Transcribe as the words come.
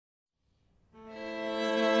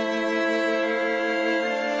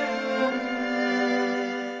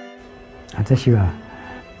私は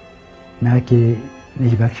長きに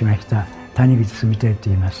被爆しました谷口住輝と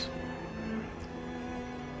言います。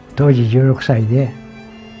当時16歳で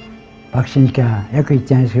爆心地から約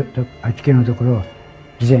 1.8 キロのところを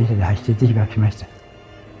自転車で走っていて被爆しました。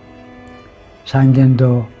三元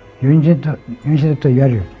堂、四子堂といわ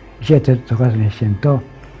れる石が溶かす熱線と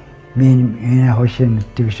見えない放射線っ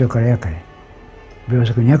ていう後ろから焼かれ、秒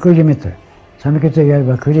速250メートル、300キロといわれる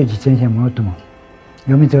爆風で自転車ものとも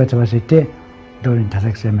4メートルが飛ばせて道路に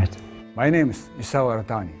叩きつけました。My name is Isao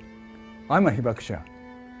Aratani. I'm a hibakusha.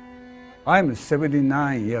 I'm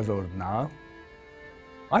 79 years old now.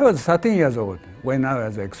 I was 13 years old when I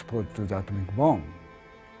was exposed to the atomic bomb.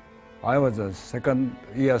 I was a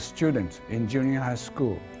second-year student in junior high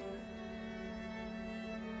school.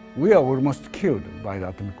 We are almost killed by the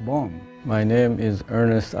atomic bomb. My name is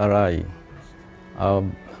Ernest Arai.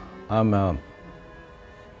 I'm a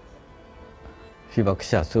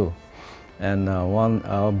hibakusha too, and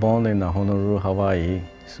born in Honolulu, Hawaii,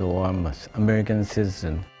 so I'm an American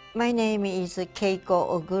citizen. My name is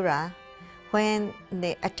Keiko Ogura. When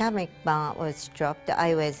the atomic bomb was dropped,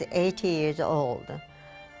 I was 80 years old,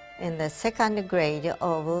 in the second grade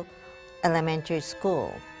of elementary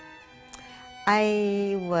school.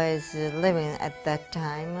 I was living at that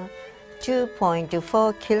time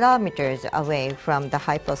 2.4 kilometers away from the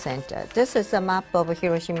hypocenter. This is a map of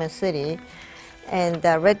Hiroshima City, and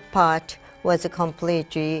the red part was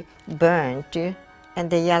completely burnt, and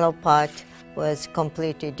the yellow part was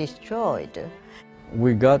completely destroyed.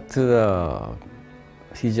 We got to the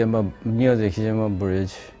near the Hijima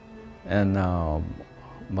Bridge, and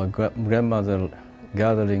my grandmother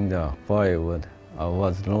gathering the firewood. I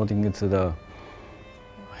was loading it to the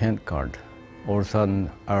handcart. All of a sudden,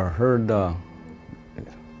 I heard the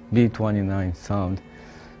B-29 sound.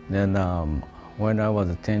 Then, when I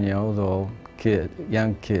was 10 years old,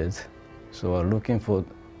 young kids, so I was looking for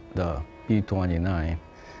the B-29,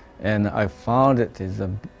 and I found it is a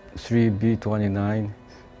 3 B-29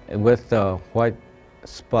 with the white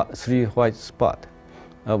spot, 3 white spots.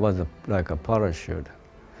 That was like a parachute.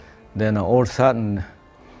 Then all of a sudden,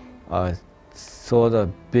 I saw the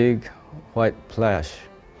big white flash.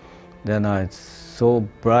 Then I so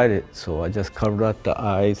bright, so I just covered up the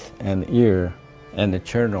eyes and ear and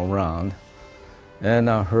turned around. And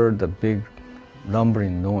I heard the big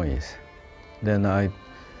rumbling noise. Then I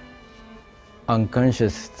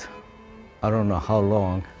unconscious, I don't know how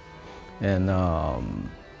long, and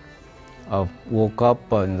I woke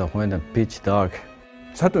up when the pitch dark.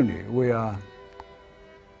 Suddenly we are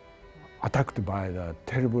attacked by the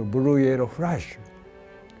terrible blue-yellow flash,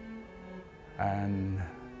 and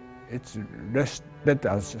it's let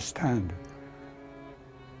us stand.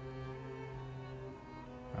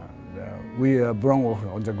 And we are blown off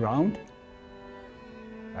on the ground,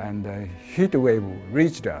 and the heat wave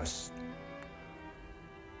reached us.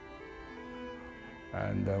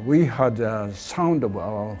 And we had the sound of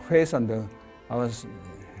our face, and our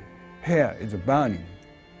hair is burning.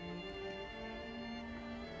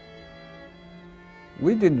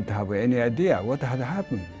 We didn't have any idea what had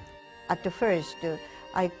happened. At first,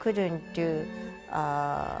 I couldn't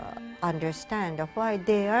understand why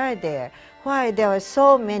they are there, why there were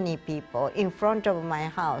so many people in front of my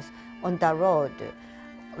house on the road.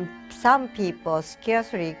 Some people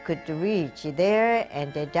scarcely could reach there,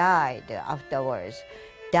 and they died afterwards.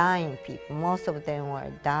 Dying people, most of them were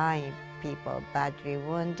dying people, badly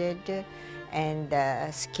wounded, and the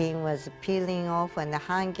skin was peeling off and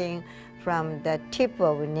hanging from the tip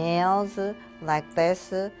of nails like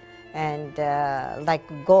this, and like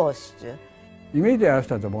ghosts. Immediately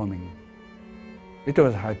after the bombing, it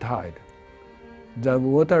was high tide. The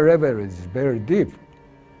water level is very deep.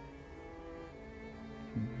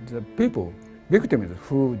 The people, victims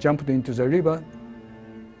who jumped into the river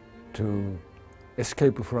to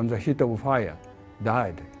escape from the heat of fire,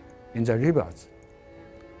 died in the rivers.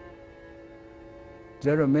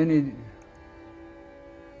 There are many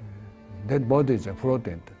dead bodies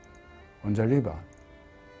floated on the river.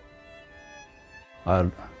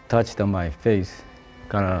 I touched on my face,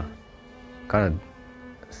 kind of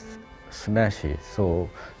smashy. So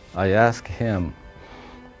I asked him,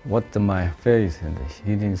 "What's my face?" And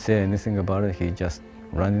he didn't say anything about it. He just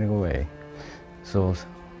running away. So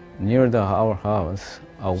near our house,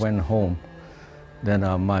 I went home. Then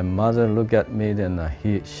my mother looked at me. Then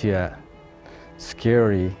she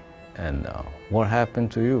scary. And what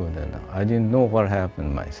happened to you? Then I didn't know what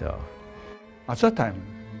happened myself. At that time,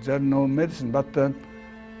 there was no medicine, but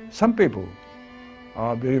some people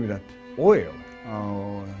believe that oil,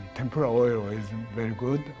 tempura oil is very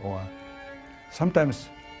good, or sometimes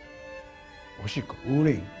oshiko,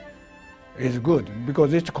 urine, is good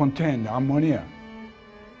because it contains ammonia.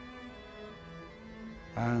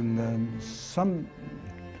 And some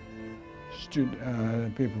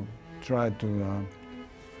people try to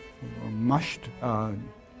mashed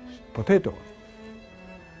potato.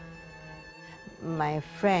 My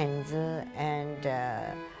friends and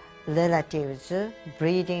relatives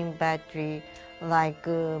breathing battery, like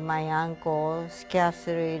my uncle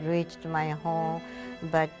scarcely reached my home,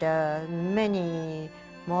 but many,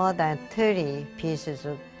 more than 30 pieces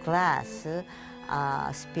of glass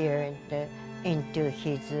speared into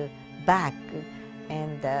his back,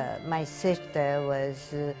 and my sister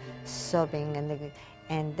was sobbing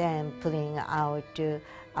and then pulling out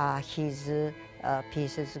his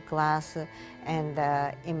pieces of glass, and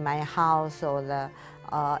in my house or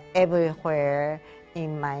everywhere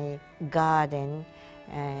in my garden,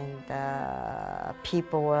 and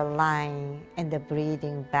people were lying and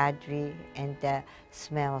breathing badly, and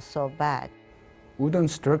smell so bad. Wooden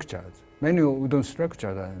structures, many wooden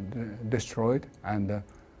structures are destroyed, and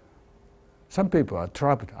some people are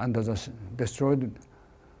trapped under the destroyed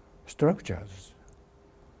structures.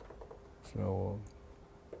 So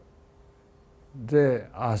they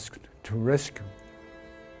asked to rescue.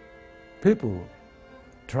 People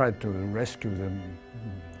tried to rescue the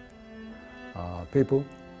people.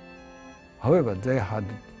 However, they had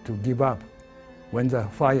to give up when the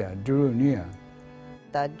fire drew near.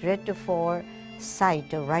 The dreadful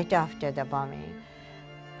sight right after the bombing,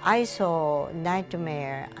 I saw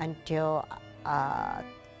nightmare until I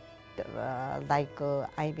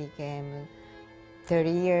became 30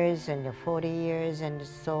 years and 40 years and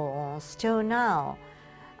so on. Still now,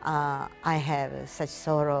 I have such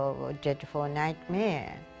sort of dreadful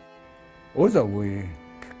nightmare. Although we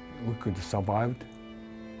could survive,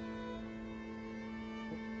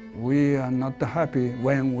 we are not happy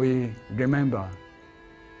when we remember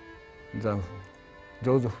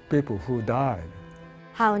those people who died.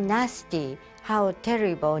 How nasty, how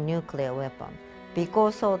terrible nuclear weapon.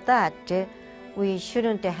 Because of that, we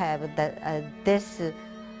shouldn't have this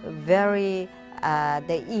very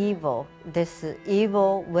this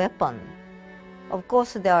evil weapon. Of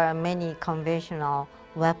course, there are many conventional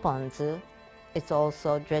weapons. It's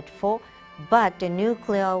also dreadful, but the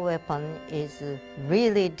nuclear weapon is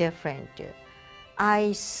really different.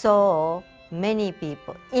 I saw many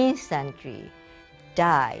people instantly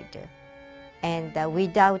died, and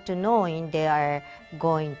without knowing they are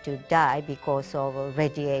going to die because of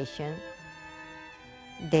radiation,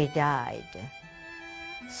 they died.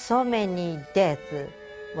 So many deaths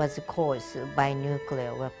was caused by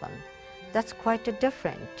nuclear weapon. That's quite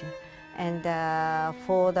different. And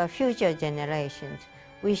for the future generations,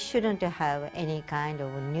 we shouldn't have any kind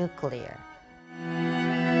of nuclear.